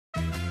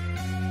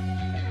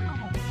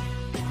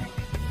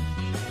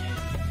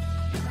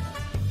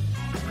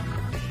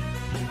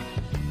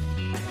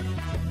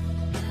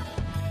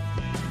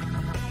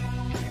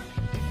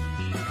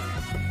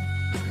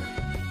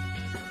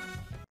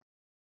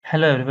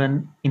Hello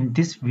everyone, in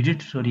this video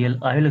tutorial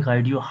I will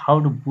guide you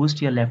how to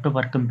boost your laptop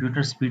or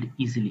computer speed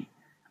easily.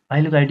 I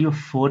will guide you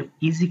 4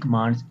 easy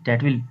commands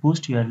that will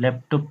boost your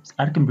laptop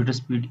or computer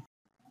speed.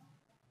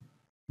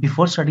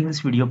 Before starting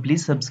this video,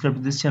 please subscribe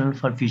to this channel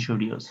for future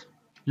videos.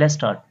 Let's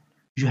start.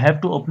 You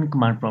have to open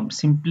command prompt.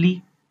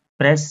 Simply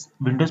press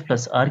Windows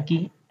plus R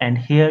key and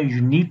here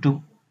you need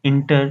to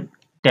enter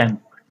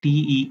temp,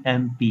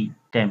 T-E-M-P,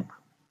 temp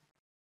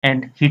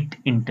and hit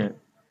enter.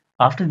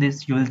 After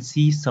this you will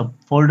see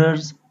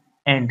subfolders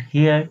and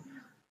here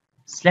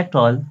select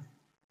all,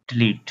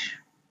 delete.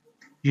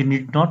 You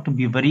need not to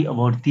be worried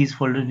about these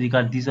folders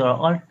because these are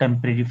all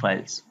temporary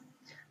files.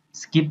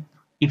 Skip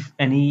if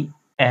any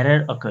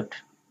error occurred.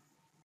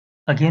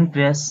 Again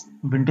press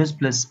Windows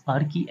plus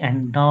R key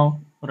and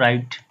now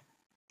write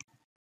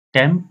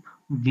temp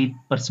with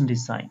percentage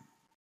sign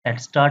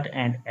at start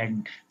and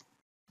end.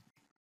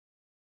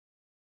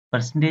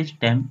 Percentage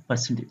temp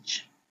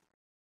percentage.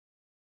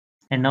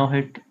 And now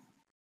hit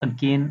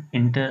again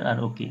enter or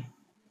OK.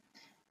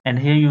 And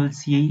here you will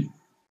see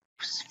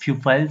few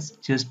files,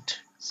 just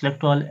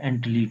select all and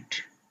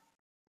delete.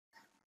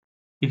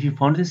 If you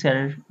found this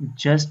error,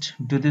 just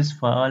do this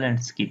for all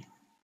and skip.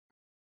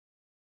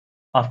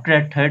 After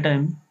a third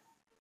time,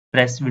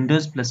 press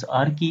Windows plus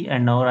R key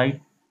and now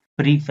write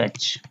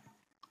prefetch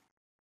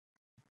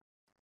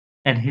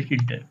and hit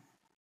enter.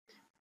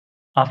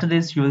 After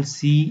this, you will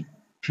see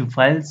few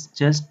files,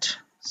 just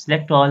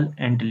select all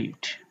and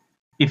delete.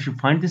 If you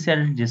find this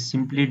error, just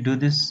simply do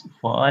this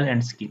for all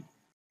and skip.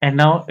 And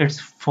now it's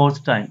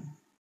fourth time.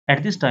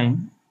 At this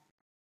time,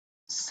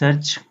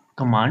 search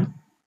command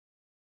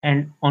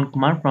and on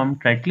command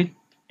prompt right click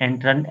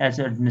and run as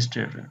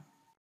administrator.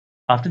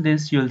 After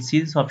this, you will see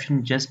this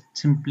option, just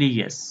simply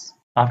yes.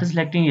 After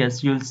selecting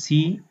yes, you will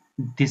see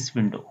this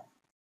window.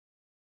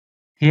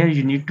 Here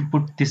you need to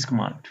put this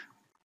command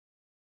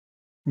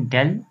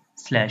del/q/f/s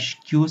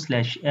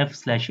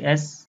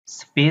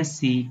space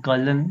c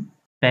colon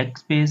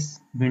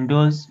backspace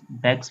windows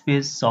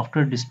backspace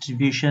software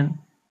distribution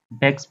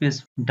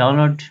backspace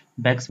download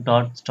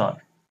backspace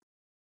 .star.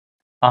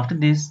 After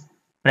this,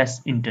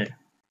 press enter.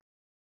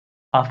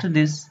 After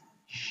this,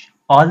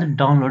 all the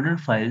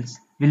downloaded files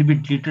will be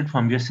deleted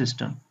from your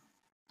system.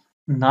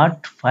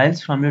 Not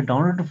files from your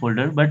downloaded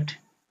folder, but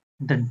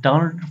the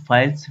downloaded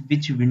files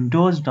which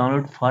Windows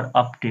download for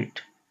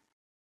update,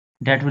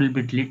 that will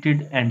be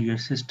deleted and your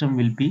system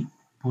will be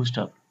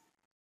boosted up.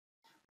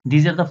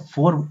 These are the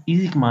 4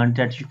 easy commands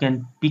that you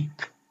can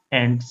pick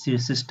and your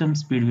system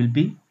speed will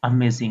be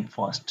amazing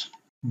fast.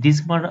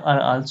 These commands are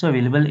also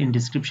available in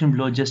description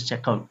below, just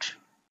check out.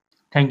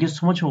 Thank you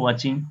so much for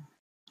watching.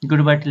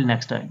 Goodbye till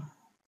next time.